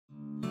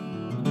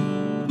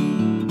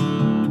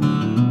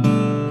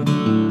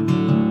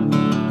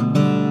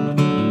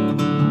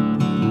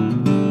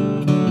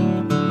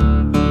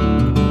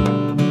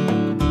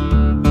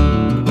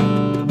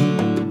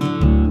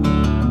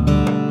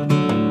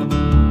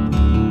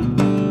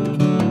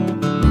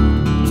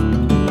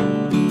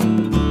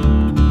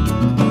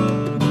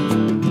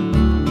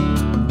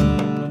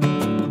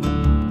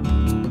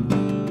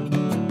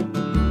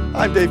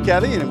Dave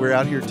Cathy, and we're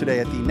out here today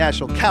at the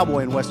National Cowboy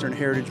and Western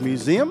Heritage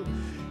Museum,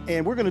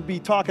 and we're going to be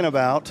talking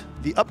about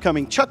the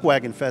upcoming Chuck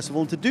Wagon Festival.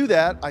 And to do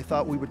that, I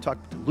thought we would talk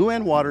to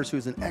Luann Waters,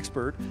 who's an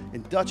expert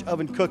in Dutch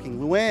oven cooking.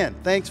 Luann,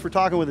 thanks for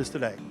talking with us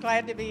today.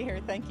 Glad to be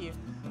here. Thank you.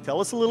 Tell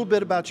us a little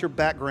bit about your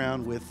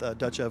background with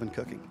Dutch oven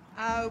cooking.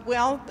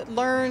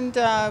 Learned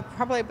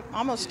probably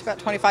almost about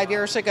 25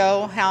 years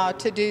ago how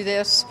to do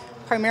this,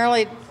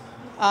 primarily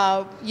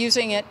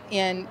using it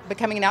in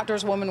Becoming an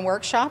Outdoors Woman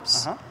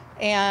workshops.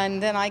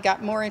 And then I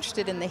got more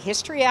interested in the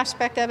history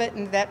aspect of it,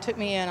 and that took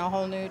me in a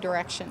whole new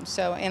direction.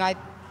 So, and I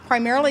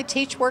primarily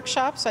teach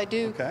workshops. I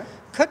do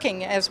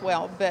cooking as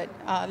well, but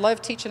I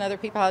love teaching other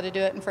people how to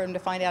do it and for them to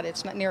find out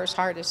it's not near as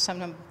hard as some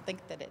of them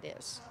think that it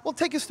is. Well,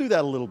 take us through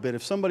that a little bit.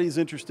 If somebody's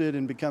interested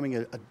in becoming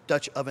a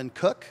Dutch oven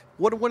cook,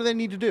 what do they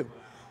need to do?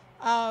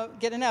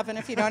 Get an oven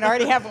if you don't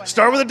already have one.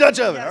 Start with a Dutch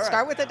oven. Yeah, right.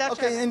 Start with a Dutch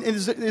oven. Okay, and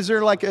is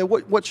there like,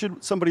 what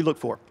should somebody look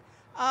for?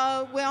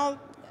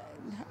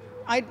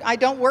 I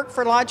don't work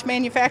for lodge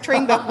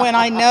manufacturing, but when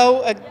I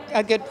know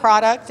a good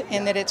product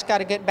and that it's got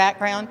a good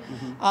background,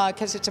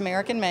 because it's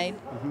American made,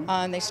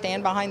 and they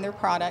stand behind their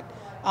product.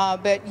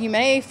 But you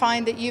may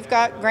find that you've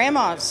got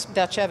grandma's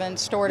Dutch oven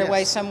stored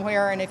away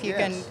somewhere, and if you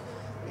can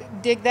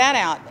dig that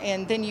out,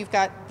 and then you've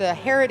got the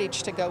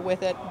heritage to go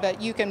with it.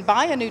 But you can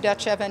buy a new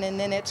Dutch oven, and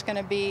then it's going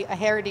to be a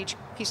heritage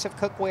piece of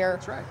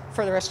cookware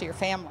for the rest of your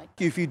family.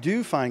 If you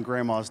do find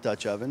grandma's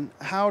Dutch oven,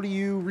 how do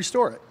you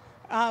restore it?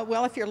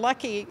 Well, if you're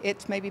lucky,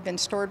 it's maybe been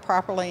stored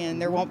properly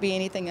and there won't be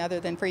anything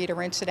other than for you to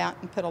rinse it out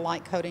and put a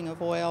light coating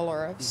of oil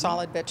or a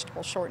solid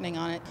vegetable shortening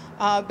on it.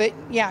 But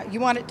yeah, you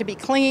want it to be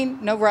clean,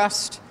 no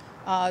rust.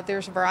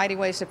 There's a variety of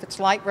ways. If it's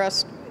light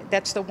rust,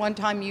 that's the one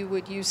time you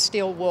would use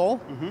steel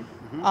wool.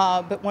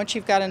 But once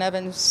you've got an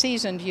oven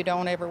seasoned, you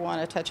don't ever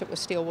want to touch it with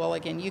steel wool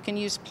again. You can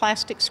use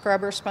plastic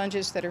scrubber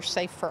sponges that are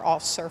safe for all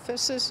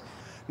surfaces.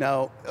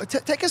 Now,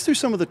 take us through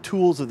some of the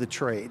tools of the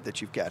trade that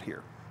you've got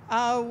here.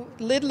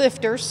 Lid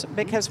lifters,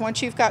 because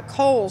once you've got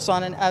coals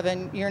on an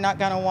oven, you're not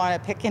going to want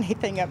to pick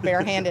anything up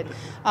barehanded.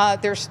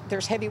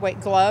 There's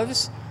heavyweight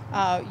gloves.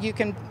 You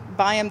can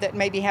buy them that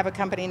maybe have a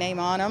company name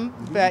on them,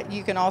 but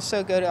you can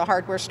also go to a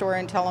hardware store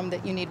and tell them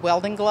that you need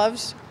welding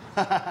gloves.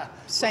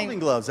 Welding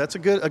gloves, that's a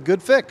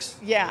good fix.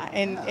 Yeah,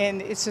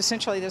 and it's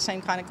essentially the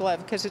same kind of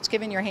glove because it's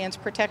giving your hands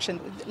protection.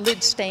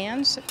 Lid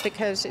stands,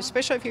 because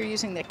especially if you're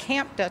using the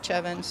camp Dutch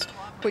ovens,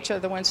 which are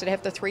the ones that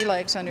have the 3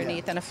 legs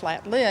underneath and a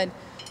flat lid,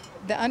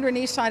 the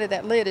underneath side of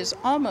that lid is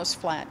almost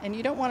flat, and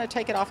you don't want to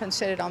take it off and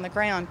set it on the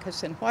ground, because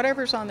then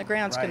whatever's on the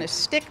ground is going to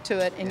stick to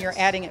it, and you're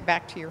adding it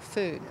back to your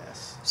food.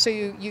 So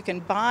you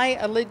can buy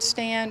a lid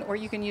stand, or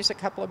you can use a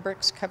couple of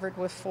bricks covered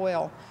with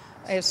foil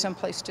as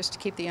someplace just to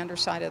keep the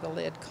underside of the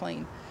lid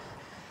clean.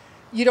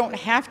 You don't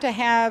have to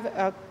have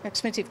an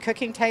expensive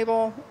cooking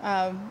table,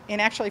 and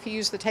actually if you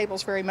use the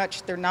tables very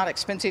much, they're not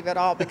expensive at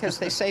all because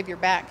they save your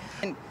back.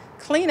 And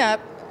clean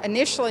up,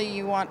 initially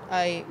you want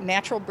a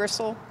natural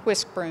bristle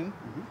whisk broom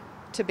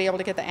to be able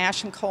to get the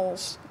ash and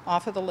coals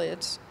off of the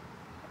lids,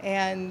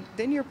 and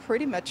then you're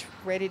pretty much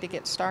ready to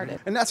get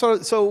started. And that's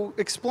what, so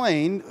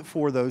explain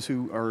for those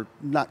who are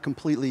not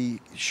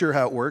completely sure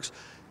how it works,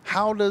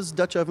 how does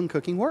Dutch oven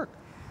cooking work?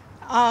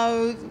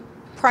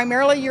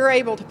 Primarily you're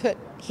able to put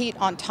heat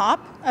on top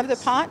of the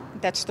pot.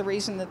 That's the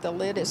reason that the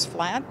lid is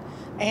flat,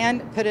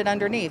 and put it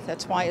underneath.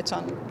 That's why it's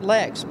on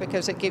legs,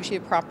 because it gives you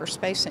proper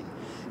spacing.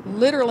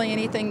 Literally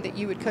anything that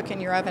you would cook in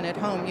your oven at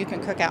home, you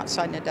can cook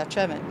outside in a Dutch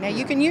oven. Now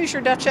you can use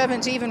your Dutch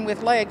ovens even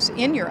with legs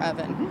in your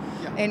oven.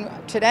 And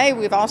today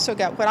we've also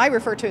got what I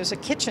refer to as a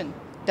kitchen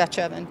Dutch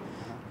oven.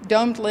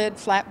 Domed lid,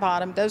 flat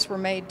bottom, those were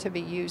made to be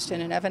used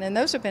in an oven, and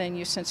those have been in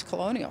use since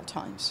colonial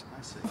times.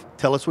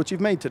 Tell us what you've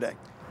made today.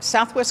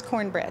 Southwest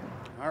cornbread.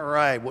 All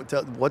right,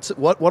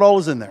 what all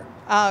is in there?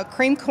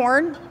 Cream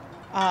corn,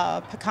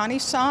 pecani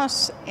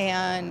sauce,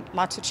 and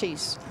lots of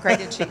cheese,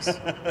 grated cheese.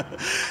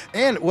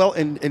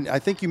 And I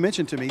think you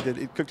mentioned to me that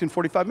it cooked in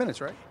 45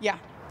 minutes, right? Yeah,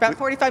 about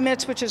 45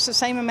 minutes, which is the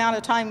same amount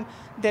of time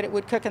that it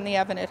would cook in the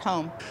oven at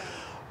home.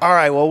 All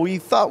right, well, we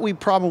thought we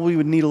probably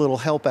would need a little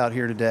help out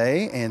here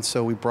today, and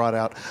so we brought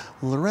out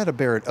Loretta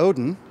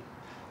Barrett-Oden,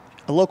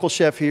 a local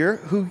chef here,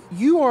 who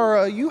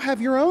you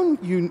have your own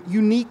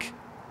unique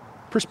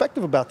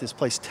perspective about this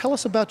place. Tell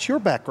us about your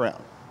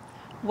background.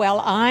 Well,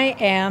 I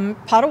am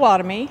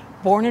Potawatomi,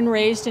 born and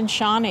raised in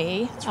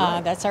Shawnee.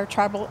 That's our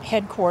tribal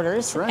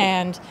headquarters.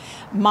 And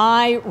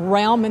my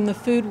realm in the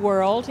food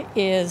world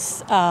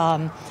is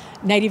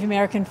Native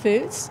American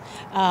foods.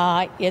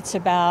 It's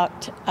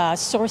about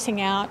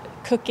sourcing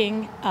out,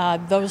 cooking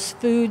those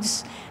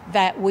foods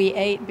that we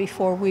ate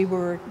before we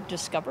were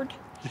discovered.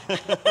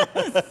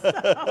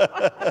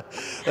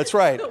 That's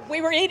right. We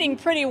were eating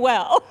pretty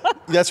well.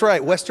 That's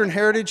right. Western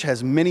heritage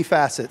has many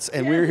facets,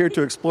 and we're here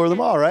to explore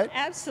them all, right?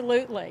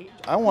 Absolutely.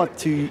 I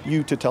want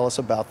you to tell us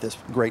about this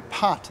great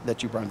pot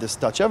that you brought, this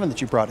Dutch oven that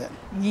you brought in.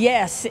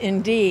 Yes,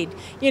 indeed.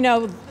 You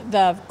know,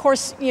 of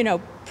course,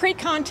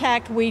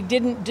 pre-contact, we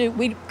didn't do.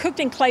 We cooked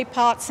in clay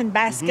pots and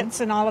baskets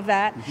and all of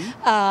that.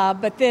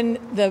 But then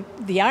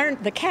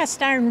the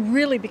cast iron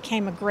really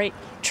became a great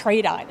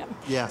trade item.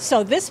 Yeah.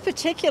 So this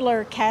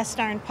particular cast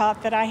iron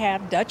pot that I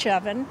have, Dutch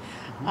oven.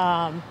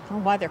 I don't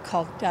know why they're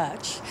called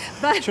Dutch,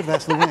 but Should have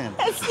asked Luann.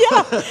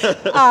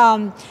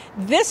 yeah.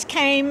 This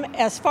came,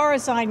 as far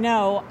as I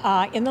know,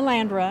 in the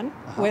land run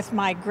with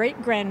my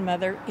great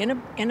grandmother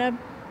in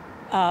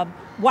a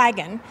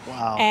wagon.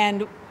 Wow.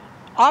 And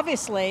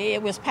obviously,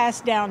 it was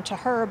passed down to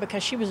her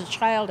because she was a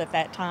child at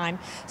that time.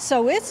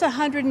 So it's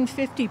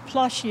 150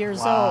 plus years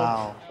old.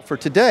 Wow. For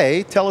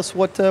today, tell us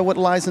what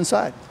lies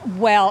inside.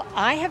 Well,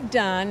 I have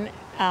done,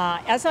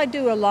 as I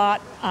do a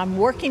lot, I'm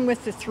working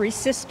with the three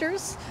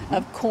sisters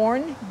of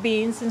corn,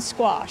 beans, and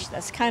squash.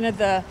 That's kind of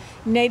the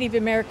Native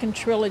American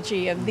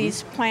trilogy of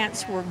these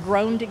plants were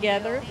grown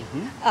together.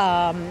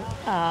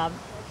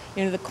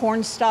 The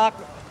corn stalk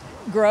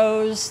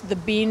grows, the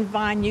bean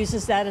vine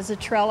uses that as a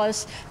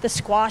trellis, the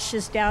squash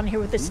is down here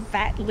with its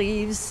fat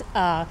leaves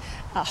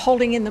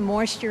holding in the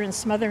moisture and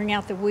smothering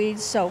out the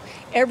weeds. So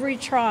every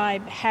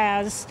tribe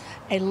has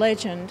a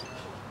legend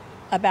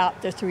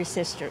about the three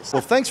sisters.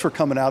 Well, thanks for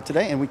coming out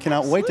today, and we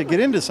cannot wait to get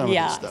into some of this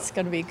Yeah, stuff. it's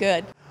going to be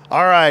good.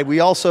 All right, we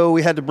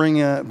had to bring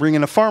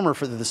in a farmer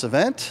for this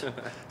event,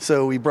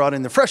 so we brought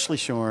in the freshly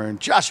shorn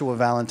Joshua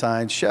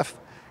Valentine. Chef,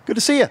 good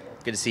to see you.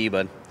 Good to see you,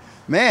 bud.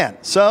 Man,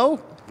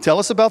 so tell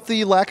us about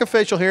the lack of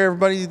facial hair.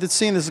 Everybody that's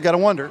seen this has got to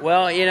wonder.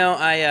 Well,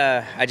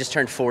 I just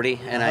turned 40,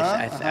 and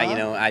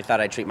I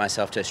thought I'd treat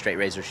myself to a straight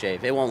razor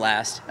shave. It won't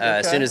last.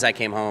 As soon as I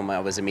came home, I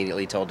was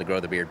immediately told to grow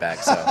the beard back,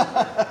 so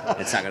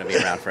it's not going to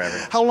be around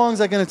forever. How long is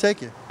that going to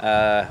take you?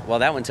 Well,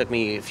 that one took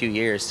me a few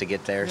years to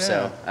get there,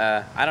 so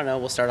I don't know.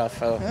 We'll start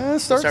off. We'll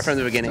start from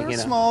the beginning. Start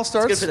small.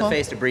 Start it's good small. for the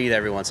face to breathe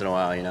every once in a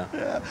while,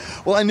 Yeah.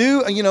 Well, I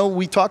knew,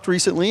 we talked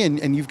recently,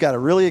 and you've got a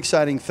really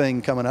exciting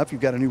thing coming up. You've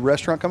got a new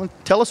restaurant coming.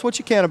 Tell us what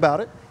you can about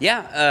it.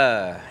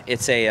 Yeah.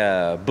 It's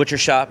a butcher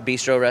shop,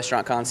 bistro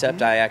restaurant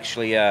concept. I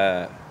actually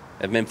have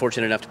been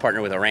fortunate enough to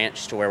partner with a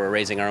ranch to where we're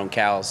raising our own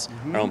cows,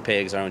 our own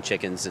pigs, our own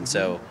chickens, and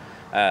so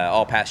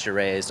all pasture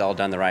raised, all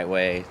done the right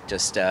way.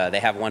 Just they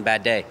have one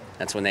bad day.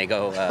 That's when they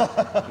go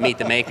meet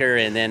the maker,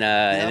 and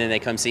then they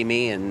come see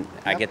me, and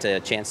I get a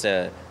chance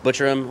to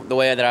butcher them the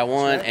way that I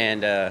want,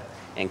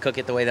 and cook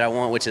it the way that I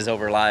want, which is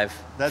over live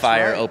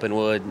fire, open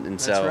wood, and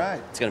so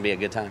it's going to be a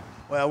good time.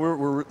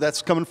 Well,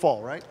 that's coming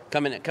fall, right?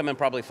 Coming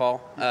probably fall.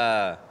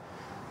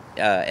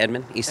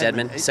 East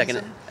Edmond,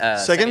 second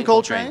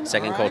Coltrane?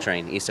 Second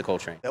Coltrane, east of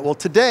Coltrane. Well,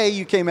 today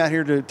you came out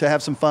here to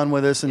have some fun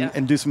with us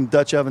and do some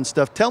Dutch oven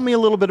stuff. Tell me a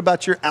little bit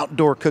about your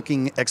outdoor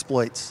cooking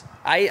exploits.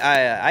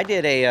 I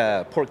did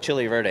a pork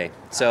chili verde.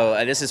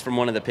 So this is from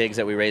one of the pigs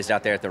that we raised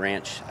out there at the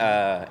ranch.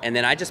 And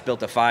then I just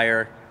built a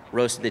fire,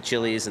 roasted the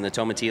chilies and the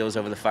tomatillos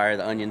over the fire,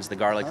 the onions, the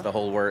garlic, the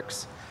whole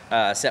works.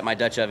 Set my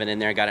Dutch oven in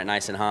there, got it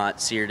nice and hot,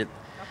 seared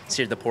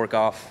the pork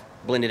off,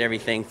 blended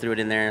everything, threw it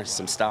in there,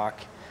 some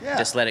stock. Yeah.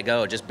 Just let it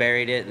go. Just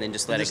buried it and then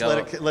just let it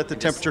go. Let the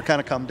temperature kind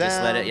of come down.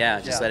 Just let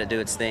it, let it do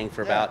its thing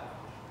for about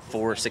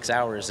 4 or 6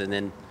 hours, and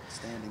then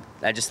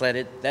I just let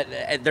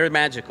it. They're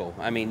magical.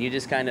 I mean, you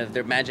just kind of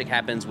their magic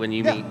happens when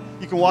you meet.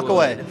 You can walk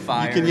away.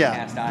 Fire, you can,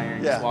 cast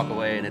iron, just walk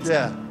away, and it's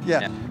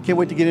yeah. Can't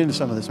wait to get into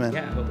some of this, man.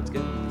 Yeah, I hope it's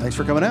good. Thanks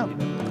for coming out.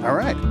 All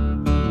right.